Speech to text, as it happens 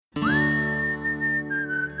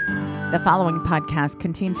The following podcast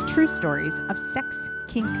contains true stories of sex,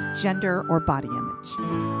 kink, gender, or body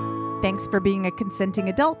image. Thanks for being a consenting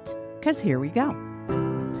adult, because here we go.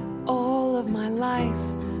 All of my life,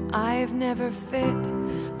 I've never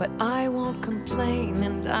fit, but I won't complain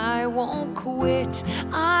and I won't quit.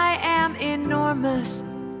 I am enormous,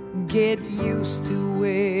 get used to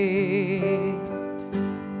it.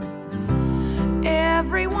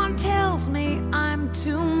 Everyone tells me I'm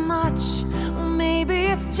too much. Maybe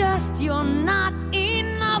it's just you're not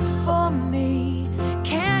enough for me.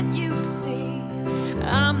 Can't you see?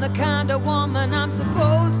 I'm the kind of woman I'm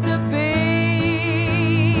supposed to be.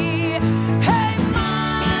 Hey,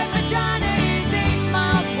 my vagina is 8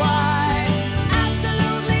 miles wide.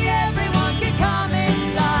 Absolutely everyone can come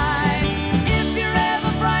inside. If you're ever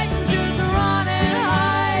frightened, just run and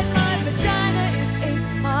hide. My vagina is 8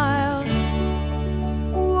 miles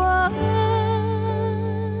wide.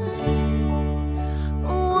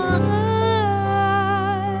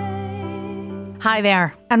 Hi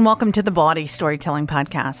there, and welcome to the Bawdy Storytelling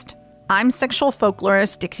Podcast. I'm sexual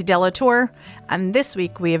folklorist Dixie Delatour, and this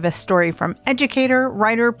week we have a story from educator,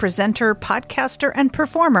 writer, presenter, podcaster, and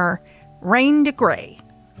performer, DeGrey.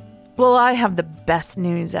 Well, I have the best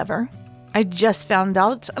news ever. I just found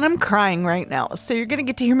out, and I'm crying right now, so you're going to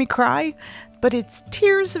get to hear me cry, but it's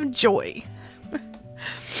tears of joy.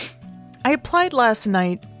 I applied last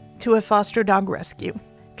night to a foster dog rescue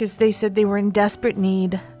because they said they were in desperate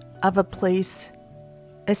need of a place,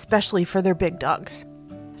 especially for their big dogs.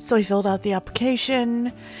 So I filled out the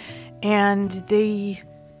application, and they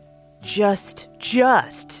just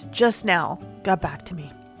now got back to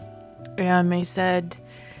me. And they said,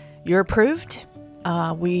 "You're approved.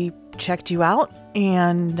 We checked you out,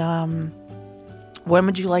 and when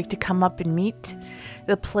would you like to come up and meet?"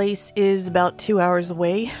 The place is about 2 hours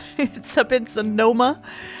away. It's up in Sonoma,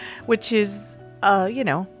 which is,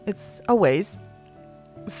 it's a ways.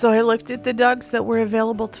 So I looked at the dogs that were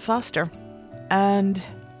available to foster, and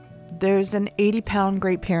there's an 80-pound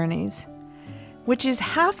Great Pyrenees, which is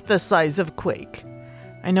half the size of Quake.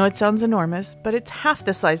 I know it sounds enormous, but it's half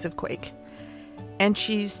the size of Quake. And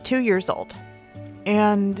she's 2 years old.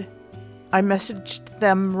 And I messaged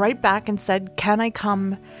them right back and said, "Can I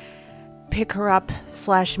come pick her up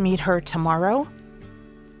 / meet her tomorrow?"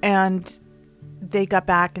 And they got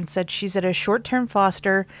back and said, "She's at a short-term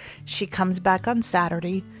foster. She comes back on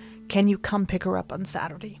Saturday. Can you come pick her up on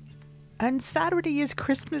Saturday?" And Saturday is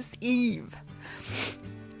Christmas Eve.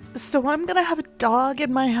 So I'm going to have a dog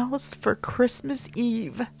in my house for Christmas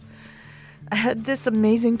Eve. I had this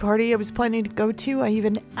amazing party I was planning to go to. I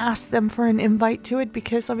even asked them for an invite to it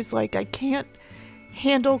because I was like, I can't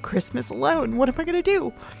handle Christmas alone. What am I going to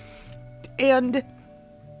do? And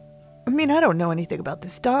I don't know anything about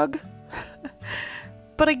this dog.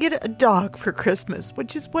 But I get a dog for Christmas,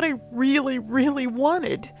 which is what I really, really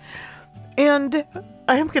wanted. And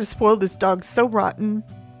I am going to spoil this dog so rotten.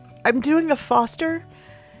 I'm doing a foster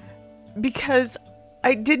because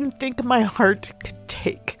I didn't think my heart could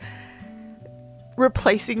take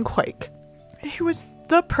replacing Quake. He was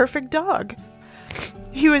the perfect dog.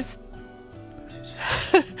 He was...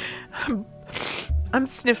 I'm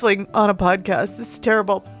sniffling on a podcast. This is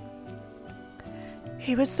terrible.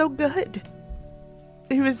 He was so good.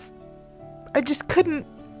 I just couldn't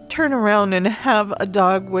turn around and have a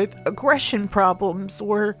dog with aggression problems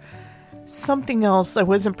or something else I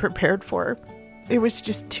wasn't prepared for. It was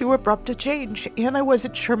just too abrupt a change, and I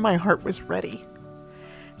wasn't sure my heart was ready.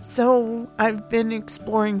 So I've been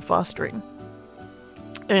exploring fostering,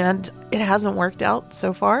 and it hasn't worked out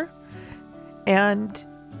so far. And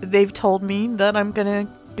they've told me that I'm going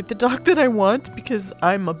to get the dog that I want because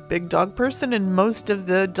I'm a big dog person, and most of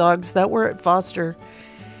the dogs that were at foster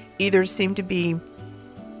either seem to be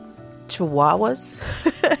Chihuahuas.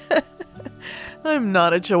 I'm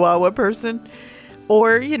not a Chihuahua person.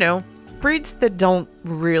 Or, breeds that don't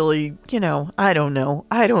really, I don't know.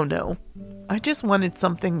 I just wanted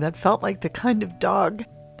something that felt like the kind of dog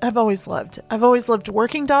I've always loved. I've always loved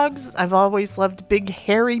working dogs. I've always loved big,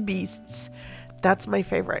 hairy beasts. That's my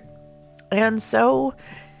favorite. And so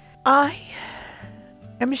I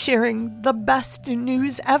am sharing the best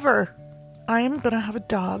news ever. I am going to have a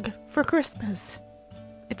dog for Christmas.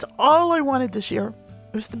 It's all I wanted this year.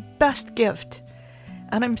 It was the best gift.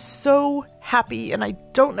 And I'm so happy, and I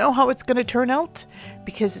don't know how it's going to turn out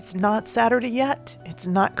because it's not Saturday yet. It's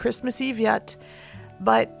not Christmas Eve yet.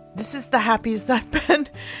 But this is the happiest I've been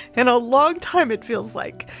in a long time, it feels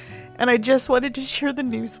like. And I just wanted to share the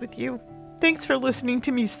news with you. Thanks for listening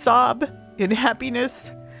to me sob in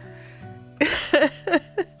happiness.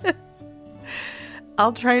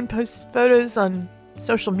 I'll try and post photos on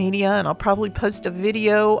social media, and I'll probably post a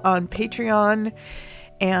video on Patreon,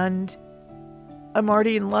 and I'm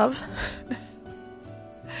already in love.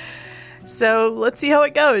 So let's see how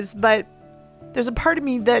it goes. But there's a part of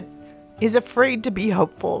me that is afraid to be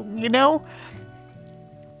hopeful, you know?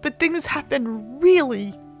 But things have been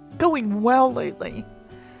really going well lately.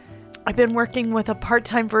 I've been working with a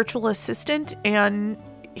part-time virtual assistant, and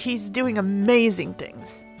he's doing amazing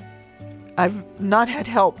things. I've not had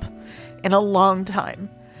help in a long time,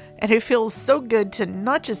 and it feels so good to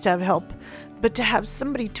not just have help, but to have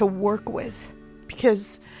somebody to work with,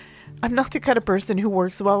 because I'm not the kind of person who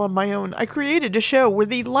works well on my own. I created a show where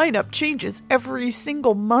the lineup changes every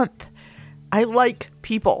single month. I like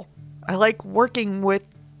people. I like working with,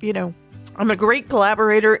 I'm a great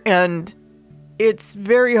collaborator, and it's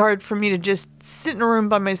very hard for me to just sit in a room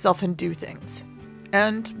by myself and do things.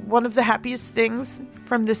 And one of the happiest things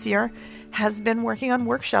from this year has been working on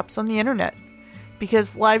workshops on the internet,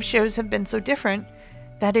 because live shows have been so different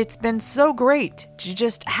that it's been so great to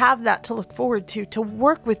just have that to look forward to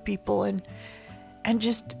work with people and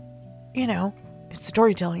just, it's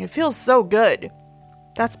storytelling. It feels so good.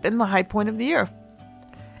 That's been the high point of the year.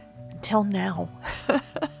 Until now.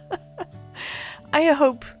 I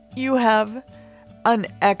hope you have an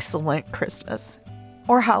excellent Christmas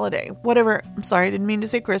or holiday, whatever. I'm sorry, I didn't mean to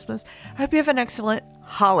say Christmas. I hope you have an excellent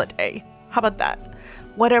holiday. How about that?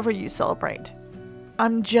 Whatever you celebrate.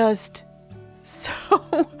 I'm just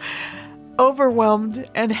so overwhelmed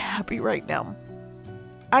and happy right now.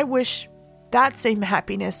 I wish that same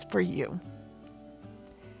happiness for you.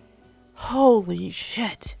 Holy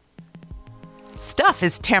shit. Stuff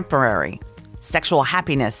is temporary. Sexual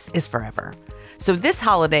happiness is forever. So this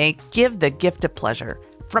holiday, give the gift of pleasure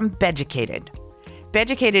from Beducated.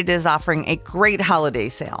 Beducated is offering a great holiday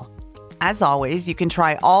sale. As always, you can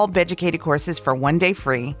try all Beducated courses for 1 day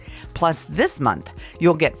free. Plus, this month,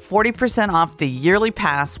 you'll get 40% off the yearly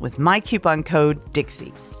pass with my coupon code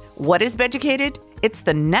DIXIE. What is Beducated? It's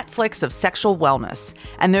the Netflix of sexual wellness,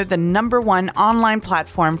 and they're the #1 online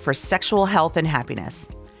platform for sexual health and happiness.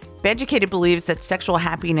 Beducated believes that sexual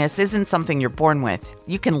happiness isn't something you're born with.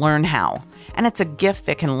 You can learn how, and it's a gift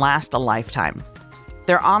that can last a lifetime.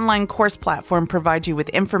 Their online course platform provides you with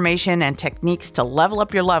information and techniques to level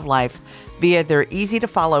up your love life via their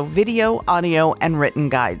easy-to-follow video, audio, and written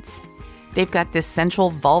guides. They've got this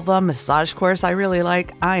sensual vulva massage course I really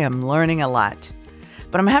like. I am learning a lot.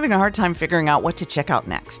 But I'm having a hard time figuring out what to check out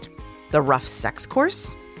next. The rough sex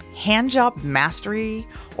course? Handjob mastery?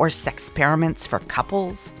 Or sexperiments for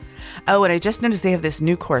couples? Oh, and I just noticed they have this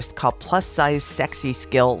new course called Plus Size Sexy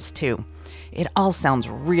Skills, too. It all sounds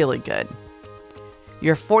really good.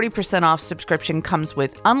 Your 40% off subscription comes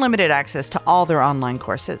with unlimited access to all their online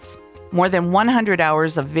courses, more than 100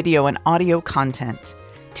 hours of video and audio content,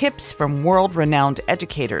 tips from world-renowned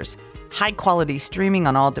educators, high-quality streaming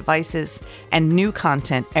on all devices, and new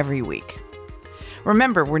content every week.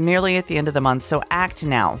 Remember, we're nearly at the end of the month, so act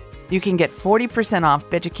now. You can get 40% off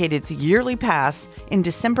Beducated's yearly pass in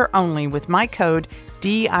December only with my code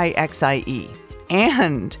DIXIE.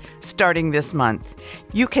 And starting this month,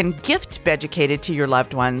 you can gift Beducated to your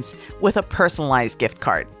loved ones with a personalized gift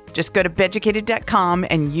card. Just go to beducated.com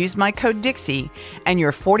and use my code DIXIE, and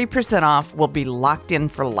your 40% off will be locked in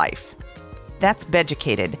for life. That's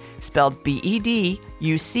Beducated, spelled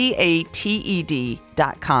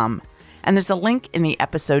BEDUCATED.com. And there's a link in the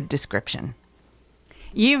episode description.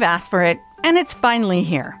 You've asked for it, and it's finally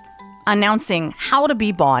here. Announcing How to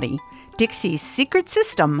Be Bawdy, Dixie's secret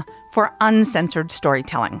system for uncensored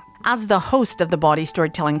storytelling. As the host of the Bawdy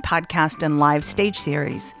Storytelling podcast and live stage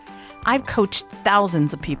series, I've coached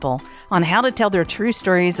thousands of people on how to tell their true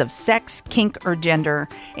stories of sex, kink, or gender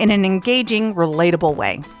in an engaging, relatable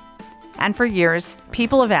way. And for years,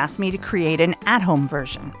 people have asked me to create an at-home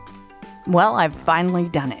version. Well, I've finally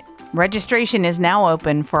done it. Registration is now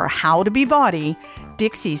open for How to Be Bawdy,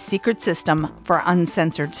 Dixie's secret system for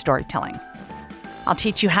uncensored storytelling. I'll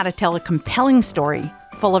teach you how to tell a compelling story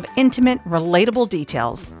full of intimate, relatable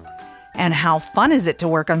details. And how fun is it to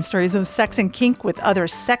work on stories of sex and kink with other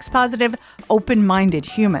sex-positive, open-minded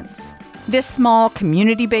humans? This small,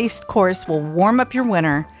 community-based course will warm up your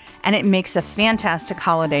winter, and it makes a fantastic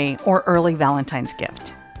holiday or early Valentine's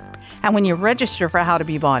gift. And when you register for How to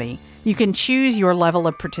Be Bawdy, you can choose your level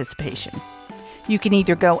of participation. You can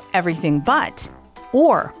either go everything but,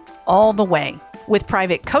 or all the way, with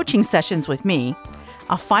private coaching sessions with me,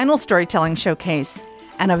 a final storytelling showcase,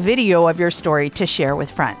 and a video of your story to share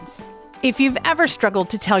with friends. If you've ever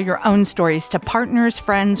struggled to tell your own stories to partners,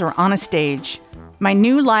 friends, or on a stage, my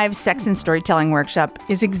new live sex and storytelling workshop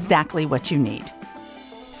is exactly what you need.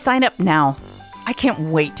 Sign up now. I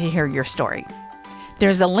can't wait to hear your story.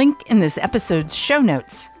 There's a link in this episode's show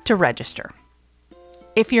notes to register.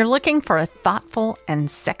 If you're looking for a thoughtful and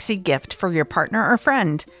sexy gift for your partner or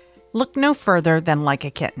friend, look no further than Like a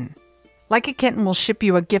Kitten. Like a Kitten will ship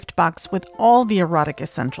you a gift box with all the erotic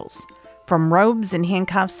essentials, from robes and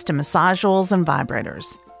handcuffs to massage oils and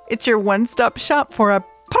vibrators. It's your one-stop shop for a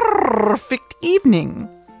perfect evening.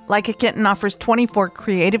 Like a Kitten offers 24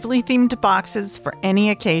 creatively themed boxes for any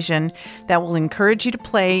occasion that will encourage you to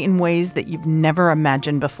play in ways that you've never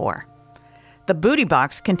imagined before. The booty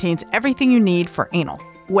box contains everything you need for anal,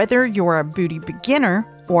 whether you're a booty beginner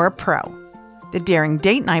or a pro. The Daring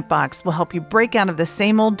Date Night box will help you break out of the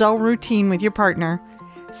same old dull routine with your partner,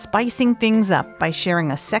 spicing things up by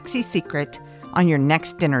sharing a sexy secret on your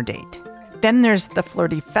next dinner date. Then there's the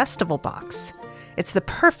Flirty Festival box. It's the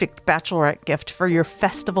perfect bachelorette gift for your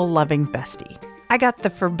festival-loving bestie. I got the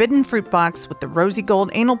Forbidden Fruit box with the rosy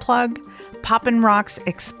gold anal plug, Poppin' Rocks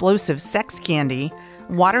explosive sex candy,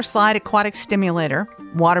 water slide aquatic stimulator,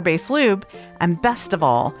 water-based lube, and best of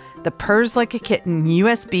all, the Purrs Like a Kitten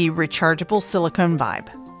USB rechargeable silicone vibe.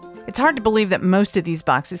 It's hard to believe that most of these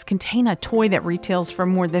boxes contain a toy that retails for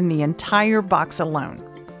more than the entire box alone.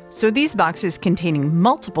 So these boxes containing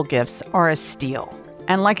multiple gifts are a steal.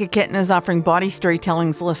 And Like a Kitten is offering Body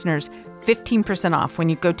Storytelling's listeners 15% off when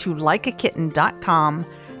you go to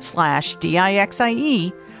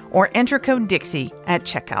likeakitten.com/DIXIE or enter code Dixie at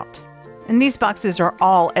checkout. And these boxes are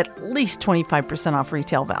all at least 25% off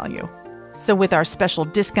retail value. So with our special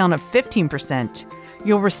discount of 15%,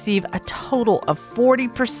 you'll receive a total of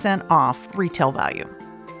 40% off retail value.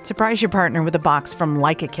 Surprise your partner with a box from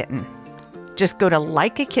Like a Kitten. Just go to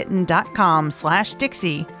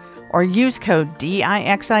likeakitten.com/Dixie or use code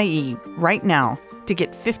DIXIE right now to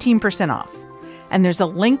get 15% off. And there's a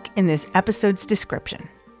link in this episode's description.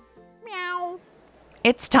 Meow.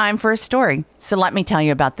 It's time for a story, so let me tell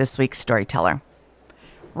you about this week's storyteller.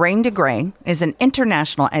 Rain DeGrey is an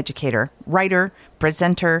international educator, writer,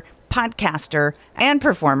 presenter, podcaster, and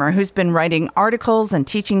performer who's been writing articles and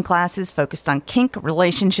teaching classes focused on kink,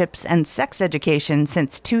 relationships, and sex education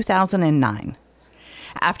since 2009.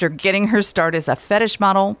 After getting her start as a fetish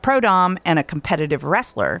model, pro-dom, and a competitive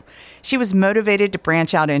wrestler, she was motivated to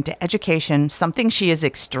branch out into education, something she is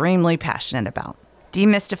extremely passionate about.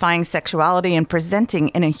 Demystifying sexuality and presenting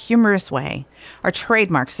in a humorous way are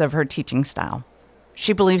trademarks of her teaching style.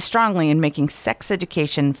 She believes strongly in making sex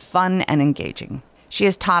education fun and engaging. She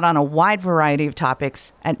has taught on a wide variety of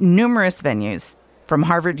topics at numerous venues, from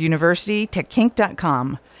Harvard University to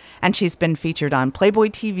kink.com, and she's been featured on Playboy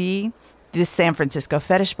TV, the San Francisco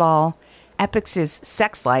Fetish Ball, Epix's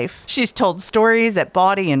Sex Life. She's told stories at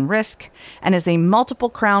Bawdy and Risk, and is a multiple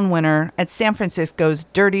crown winner at San Francisco's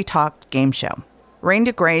Dirty Talk game show. Rain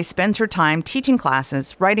DeGrey spends her time teaching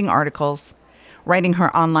classes, writing articles, writing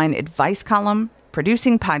her online advice column,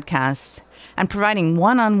 producing podcasts, and providing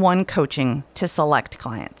one-on-one coaching to select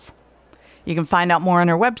clients. You can find out more on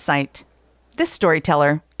her website. This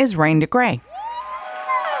storyteller is Rain DeGrey.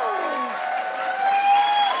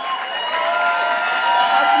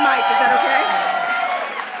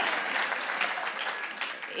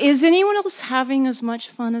 Is anyone else having as much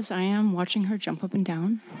fun as I am watching her jump up and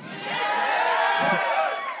down?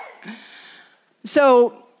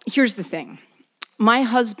 So here's the thing. My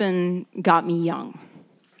husband got me young,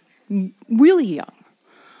 really young.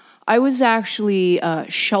 I was actually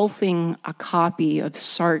shelving a copy of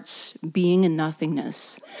Sartre's Being and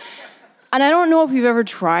Nothingness. And I don't know if you've ever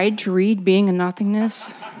tried to read Being and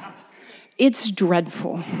Nothingness. It's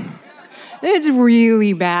dreadful. It's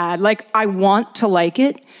really bad. Like, I want to like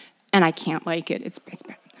it, and I can't like it. It's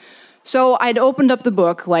bad. So I'd opened up the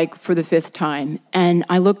book, like, for the 5th time, and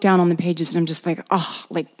I looked down on the pages, and I'm just like, oh,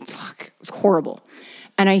 like, fuck, it's horrible.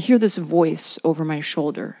 And I hear this voice over my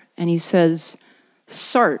shoulder, and he says,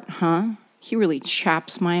 Sartre, huh? He really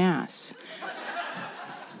chaps my ass.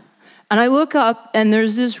 And I look up, and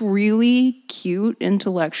there's this really cute,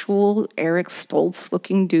 intellectual, Eric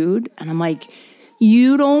Stoltz-looking dude, and I'm like,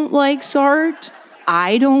 you don't like Sartre?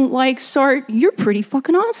 I don't like Sartre? You're pretty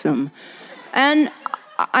fucking awesome. And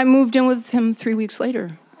I moved in with him 3 weeks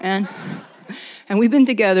later, and we've been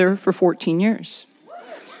together for 14 years.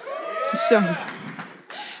 So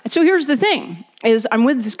here's the thing, is I'm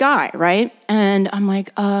with this guy, right? And I'm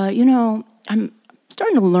like, I'm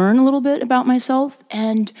starting to learn a little bit about myself,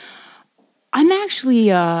 and I'm actually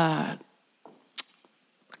kind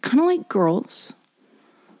of like girls.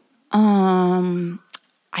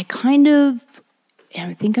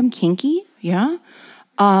 I think I'm kinky, yeah.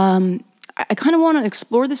 I kind of want to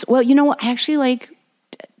explore this. Well, I actually like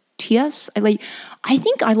TS. I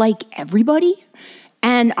think I like everybody.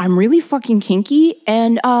 And I'm really fucking kinky,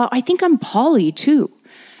 and I think I'm poly, too.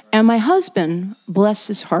 And my husband, bless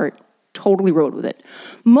his heart, totally rode with it.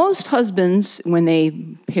 Most husbands, when they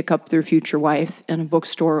pick up their future wife in a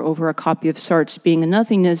bookstore over a copy of Sartre's Being a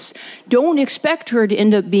Nothingness, don't expect her to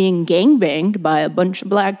end up being gangbanged by a bunch of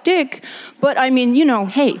black dick. But I mean,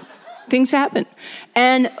 hey, things happen.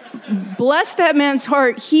 And bless that man's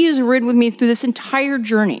heart, he has ridden with me through this entire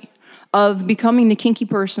journey of becoming the kinky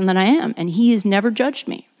person that I am, and he has never judged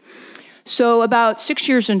me. So about 6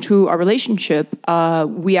 years into our relationship,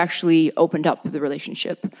 we actually opened up the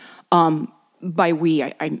relationship. By we,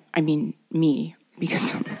 I mean me,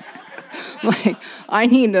 because like I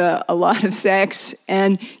need a lot of sex,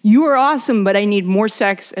 and you are awesome, but I need more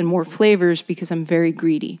sex and more flavors because I'm very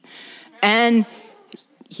greedy. And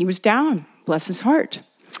he was down, bless his heart.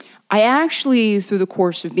 I actually, through the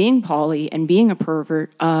course of being poly and being a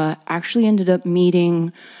pervert, actually ended up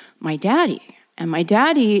meeting my daddy. And my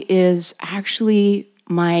daddy is actually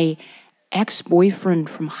my ex-boyfriend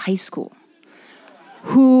from high school,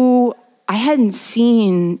 who I hadn't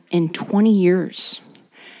seen in 20 years.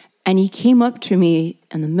 And he came up to me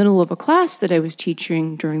in the middle of a class that I was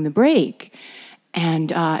teaching during the break.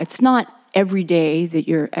 And it's not every day that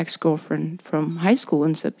your ex-girlfriend from high school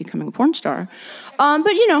ends up becoming a porn star.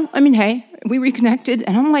 But, hey, we reconnected,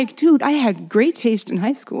 and I'm like, dude, I had great taste in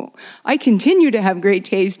high school. I continue to have great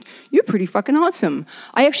taste. You're pretty fucking awesome.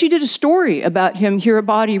 I actually did a story about him here at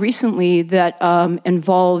Body recently that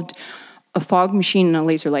involved a fog machine and a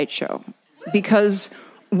laser light show. Because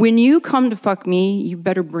when you come to fuck me, you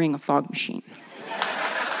better bring a fog machine.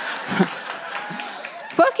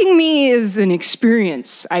 Fucking me is an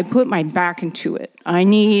experience. I put my back into it. I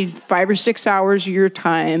need 5 or 6 hours of your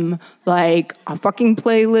time, like a fucking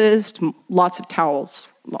playlist, lots of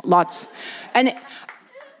towels, lots. And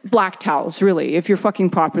black towels, really. If you're fucking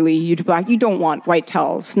properly, you do black. You don't want white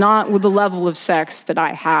towels, not with the level of sex that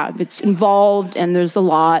I have. It's involved, and there's a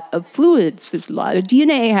lot of fluids. There's a lot of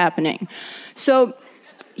DNA happening. So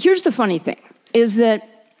here's the funny thing, is that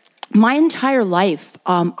my entire life,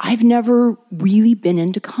 I've never really been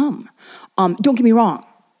into cum. Don't get me wrong.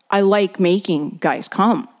 I like making guys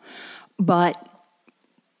cum. But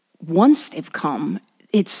once they've come,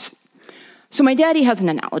 it's... So my daddy has an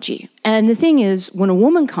analogy. And the thing is, when a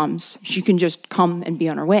woman comes, she can just come and be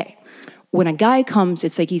on her way. When a guy comes,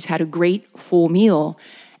 it's like he's had a great full meal,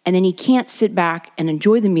 and then he can't sit back and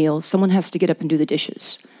enjoy the meal. Someone has to get up and do the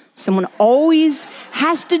dishes. Someone always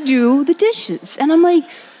has to do the dishes. And I'm like...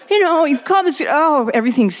 you've come this,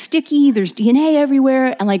 everything's sticky, there's DNA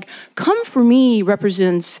everywhere. And cum for me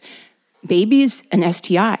represents babies and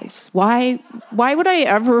STIs. Why would I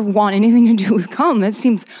ever want anything to do with cum? That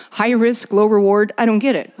seems high risk, low reward. I don't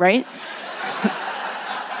get it, right?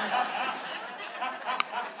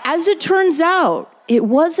 As it turns out, it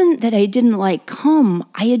wasn't that I didn't like cum.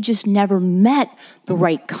 I had just never met the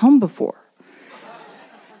right cum before.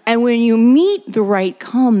 And when you meet the right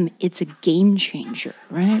cum, it's a game changer,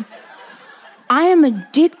 right? I am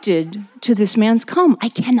addicted to this man's cum. I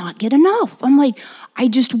cannot get enough. I'm like, I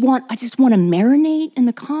just want to marinate in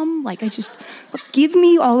the cum. Give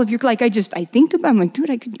me all of your, I think about, I'm like, dude,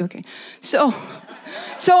 I could, okay. So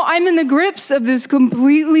I'm in the grips of this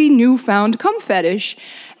completely newfound cum fetish,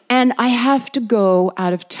 and I have to go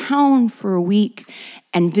out of town for a week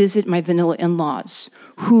and visit my vanilla in-laws,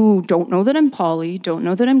 who don't know that I'm poly, don't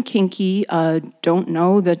know that I'm kinky, don't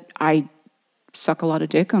know that I suck a lot of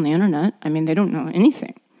dick on the internet. I mean, they don't know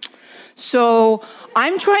anything. So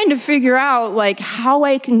I'm trying to figure out, how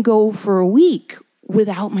I can go for a week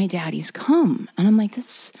without my daddy's cum. And I'm like,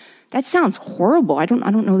 that sounds horrible. I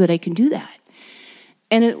don't know that I can do that.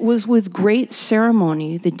 And it was with great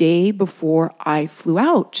ceremony the day before I flew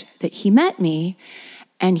out that he met me,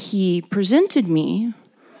 and he presented me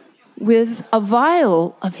with a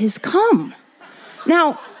vial of his cum.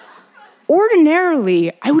 Now,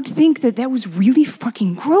 ordinarily, I would think that was really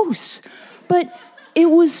fucking gross, but it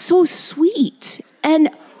was so sweet. And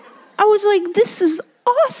I was like, this is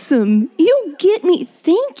awesome. You get me.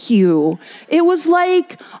 Thank you. It was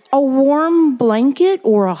like a warm blanket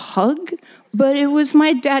or a hug, but it was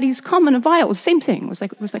my daddy's cum in a vial. It was the same thing. It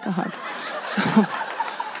was like a hug.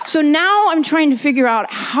 So now I'm trying to figure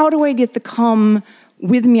out, how do I get the cum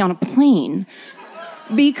with me on a plane?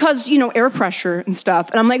 Because, air pressure and stuff.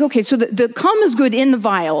 And I'm like, okay, so the cum is good in the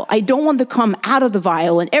vial. I don't want the cum out of the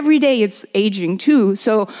vial. And every day it's aging too.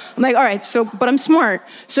 So I'm like, all right, but I'm smart.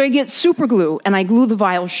 So I get super glue and I glue the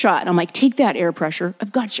vial shut. And I'm like, take that, air pressure.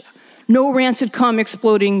 I've got you. No rancid cum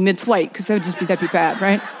exploding mid-flight, because that'd be bad,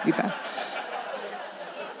 right? Be bad.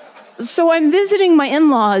 So I'm visiting my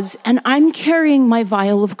in-laws, and I'm carrying my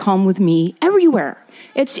vial of cum with me everywhere.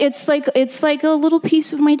 It's like a little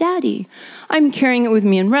piece of my daddy. I'm carrying it with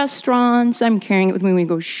me in restaurants. I'm carrying it with me when we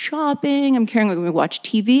go shopping. I'm carrying it when we watch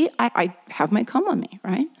TV. I have my cum on me,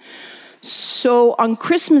 right? So on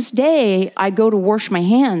Christmas Day, I go to wash my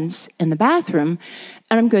hands in the bathroom,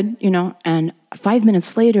 and I'm good, and 5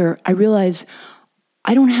 minutes later, I realize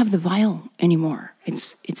I don't have the vial anymore.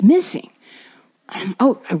 It's missing.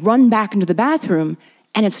 I run back into the bathroom,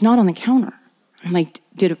 and it's not on the counter. I'm like,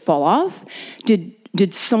 did it fall off?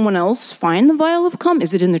 Did someone else find the vial of cum?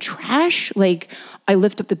 Is it in the trash? Like, I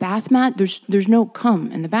lift up the bath mat. There's no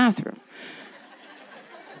cum in the bathroom.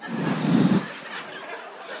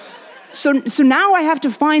 So now I have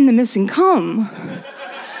to find the missing cum.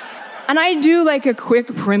 And I do like a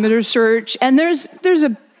quick perimeter search, and I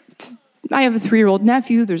have a 3-year-old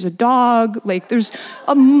nephew, there's a dog, like there's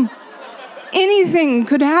anything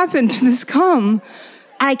could happen to this cum,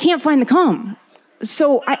 and I can't find the cum.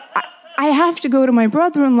 So I have to go to my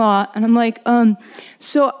brother-in-law, and I'm like,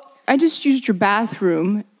 so I just used your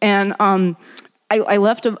bathroom, and I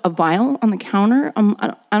left a vial on the counter.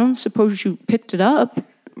 I don't suppose you picked it up.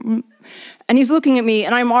 And he's looking at me,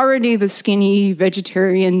 and I'm already the skinny,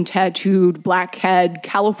 vegetarian, tattooed, blackhead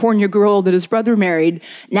California girl that his brother married.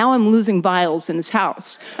 Now I'm losing vials in his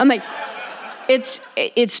house. I'm like, it's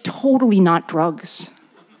totally not drugs.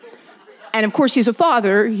 And of course, he's a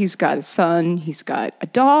father. He's got a son. He's got a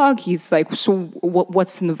dog. He's like, so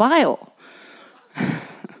what's in the vial?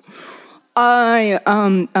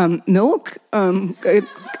 Milk,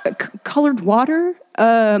 colored water.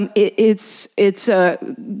 It's a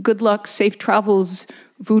good luck, safe travels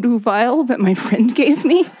Voodoo vial that my friend gave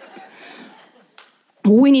me.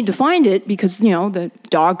 Well, we need to find it because, the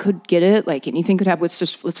dog could get it, like anything could happen.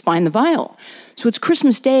 Let's find the vial. So it's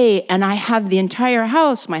Christmas Day, and I have the entire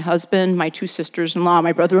house, my husband, my 2 sisters-in-law,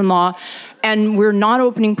 my brother-in-law, and we're not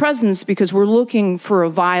opening presents because we're looking for a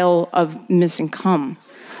vial of missing cum.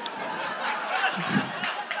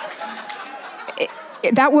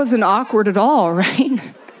 That wasn't awkward at all, right?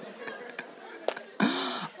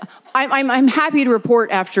 I'm happy to report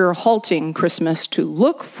after halting Christmas to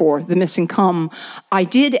look for the missing cum, I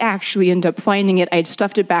did actually end up finding it. I had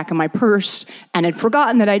stuffed it back in my purse and had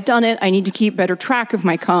forgotten that I'd done it. I need to keep better track of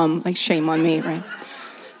my cum. Like, shame on me, right?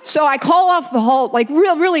 So I call off the halt, like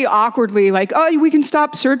really awkwardly, like, oh, we can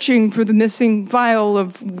stop searching for the missing vial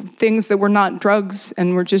of things that were not drugs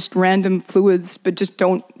and were just random fluids, but just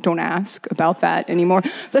don't ask about that anymore.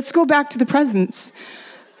 Let's go back to the presents.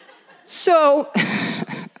 So,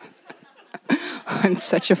 I'm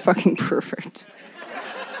such a fucking pervert.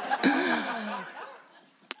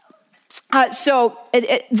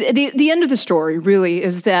 The end of the story really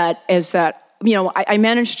is that I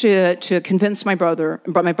managed to convince my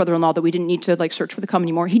brother-in-law that we didn't need to search for the cum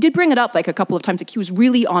anymore. He did bring it up a couple of times. He was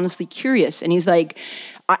really honestly curious, and he's like,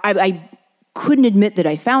 I couldn't admit that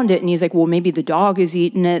I found it, and he's like, well, maybe the dog is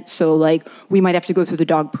eating it, so we might have to go through the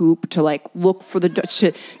dog poop to look for to see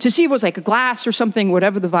if it was a glass or something,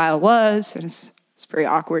 whatever the vial was, and it's very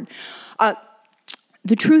awkward.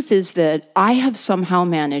 The truth is that I have somehow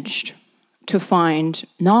managed to find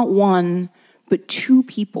not one but 2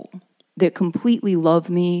 people that completely love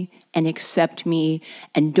me and accept me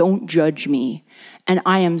and don't judge me. And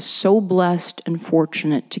I am so blessed and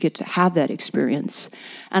fortunate to get to have that experience.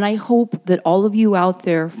 And I hope that all of you out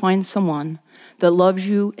there find someone that loves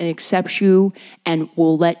you and accepts you and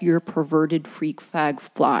will let your perverted freak flag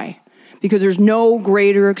fly. Because there's no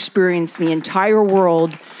greater experience in the entire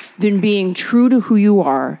world than being true to who you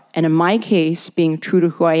are. And in my case, being true to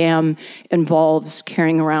who I am involves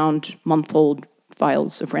carrying around month-old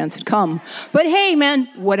vials of rancid cum. But hey, man,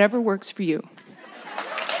 whatever works for you.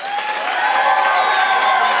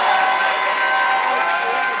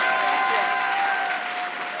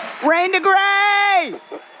 Rain DeGrey!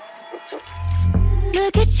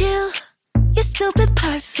 Look at you, you're stupid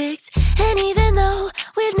perfect. And even though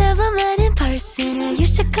we've never met in person, you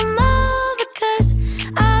should come over, 'cause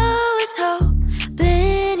I was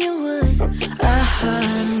hoping you would.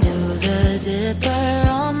 Undo the zipper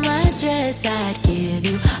on my dress, I'd give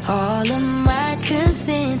you all of my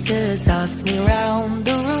consent to toss me around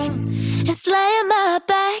the room and slam my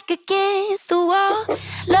back against the wall.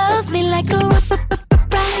 Love me like a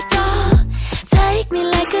rag doll, take me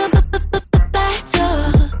like a back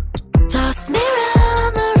door, toss me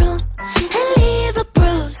around the room and leave a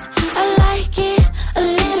bruise. I like it a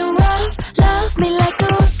little rough, love me like a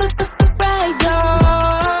rag doll,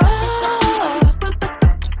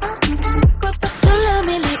 so love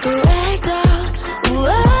me like a rag doll.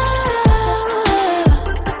 Whoa.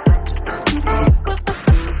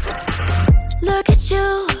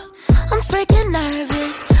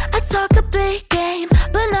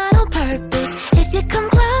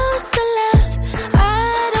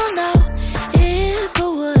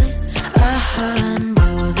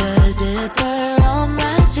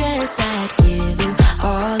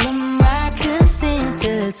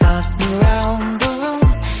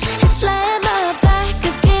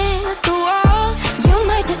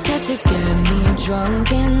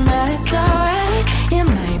 thinking that's alright. It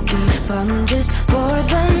might be fun just for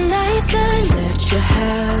the night to let you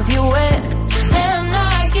have your way. And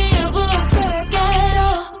I give a fuck at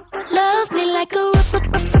all. Love me like a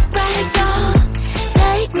rag doll.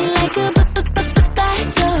 Take me like a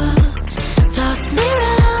bag doll. Toss me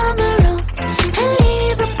around the room and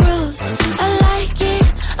leave a bruise. I like it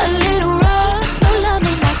a little rough, so love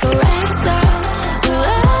me like a rag doll.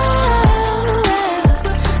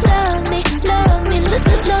 Love me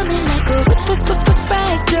like a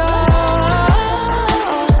rag doll.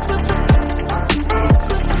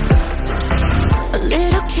 A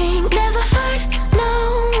little king never hurt no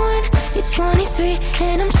one. You're 23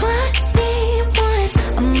 and I'm 21.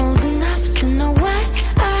 I'm old enough to know what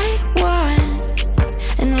I want,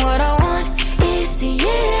 and what I want is you. A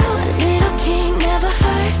little king never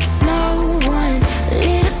hurt no one. A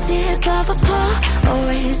little sip of a paw,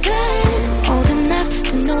 always in. Old enough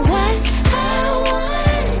to know what I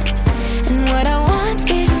want, and what I want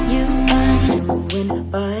is you. When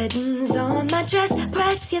buttons on my dress,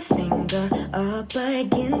 press your finger up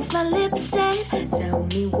against my lips and tell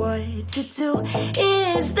me what to do.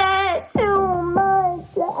 Is that too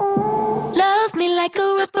much to ask? Love me like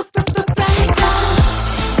a rag doll.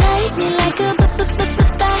 Take me like a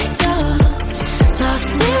bag doll.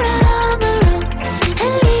 Toss me around the room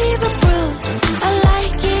and leave a bruise. I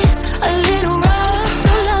like it a little rough,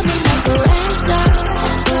 so love me like a rag doll.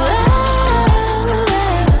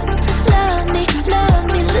 Love me like a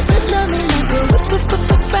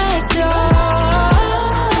rag doll.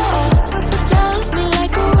 Love me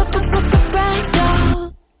like a rag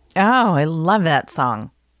doll. Oh, I love that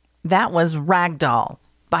song. That was Ragdoll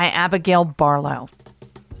by Abigail Barlow.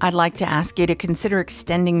 I'd like to ask you to consider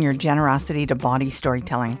extending your generosity to body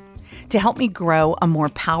storytelling to help me grow a more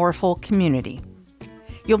powerful community.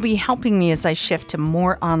 You'll be helping me as I shift to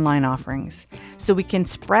more online offerings so we can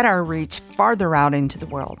spread our reach farther out into the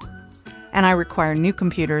world. And I require new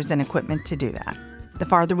computers and equipment to do that. The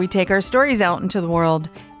farther we take our stories out into the world,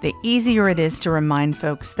 the easier it is to remind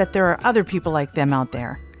folks that there are other people like them out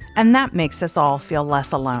there. And that makes us all feel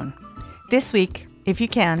less alone. This week, if you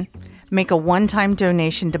can, make a one-time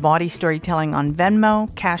donation to Body Storytelling on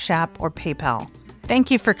Venmo, Cash App, or PayPal.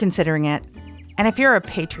 Thank you for considering it. And if you're a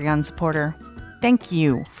Patreon supporter, thank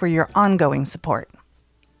you for your ongoing support.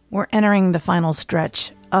 We're entering the final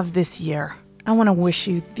stretch of this year. I want to wish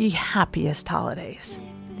you the happiest holidays,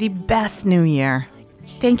 the best new year.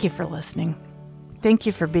 Thank you for listening. Thank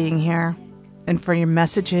you for being here and for your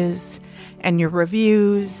messages and your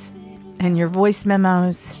reviews and your voice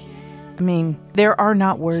memos. I mean, there are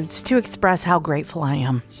not words to express how grateful I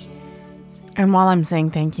am. And while I'm saying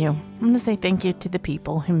thank you, I'm going to say thank you to the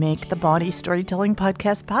people who make the Body Storytelling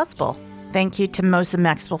Podcast possible. Thank you to Mosa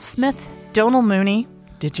Maxwell Smith, Donal Mooney.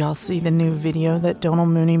 Did y'all see the new video that Donal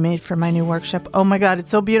Mooney made for my new workshop? Oh my God,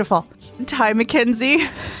 it's so beautiful. Ty McKenzie,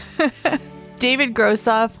 David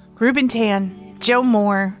Grossoff, Ruben Tan, Joe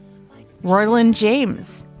Moore, Royland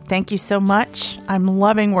James. Thank you so much. I'm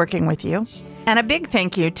loving working with you. And a big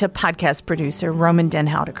thank you to podcast producer Roman Den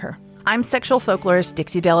Houdeker. I'm sexual folklorist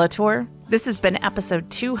Dixie Delatour. This has been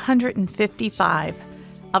episode 255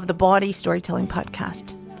 of the Body Storytelling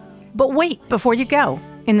Podcast. But wait, before you go,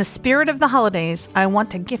 in the spirit of the holidays, I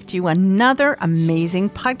want to gift you another amazing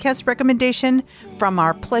podcast recommendation from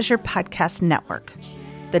our Pleasure Podcast Network.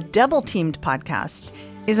 The Double Teamed Podcast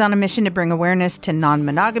is on a mission to bring awareness to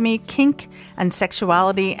non-monogamy, kink, and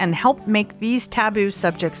sexuality and help make these taboo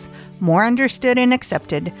subjects more understood and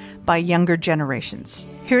accepted by younger generations.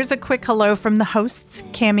 Here's a quick hello from the hosts,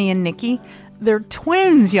 Cammie and Nikki. They're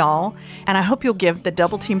twins, y'all, and I hope you'll give the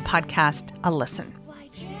Double Team Podcast a listen.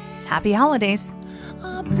 Happy holidays.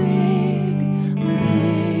 A big,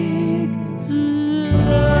 big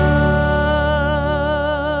love.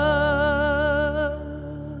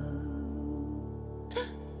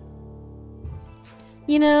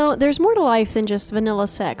 You know, there's more to life than just vanilla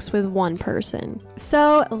sex with one person.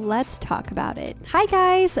 So let's talk about it. Hi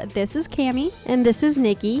guys, this is Cammie. And this is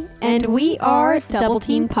Nikki. And we are Double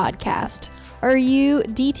Team Podcast. Are you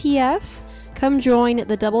DTF? Come join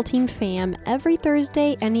the Double Team fam every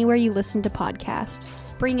Thursday anywhere you listen to podcasts.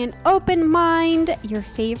 Bring an open mind, your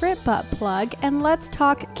favorite butt plug, and let's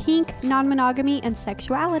talk kink, non-monogamy, and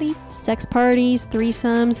sexuality. Sex parties,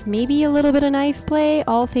 threesomes, maybe a little bit of knife play,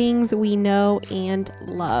 all things we know and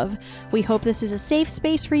love. We hope this is a safe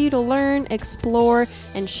space for you to learn, explore,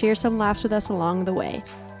 and share some laughs with us along the way.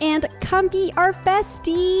 And come be our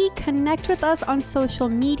bestie. Connect with us on social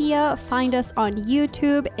media. Find us on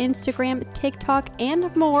YouTube, Instagram, TikTok,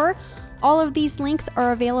 and more. All of these links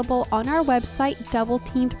are available on our website,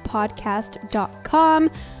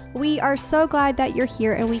 doubleteamedpodcast.com. We are so glad that you're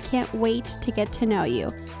here and we can't wait to get to know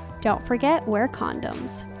you. Don't forget, wear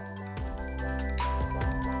condoms.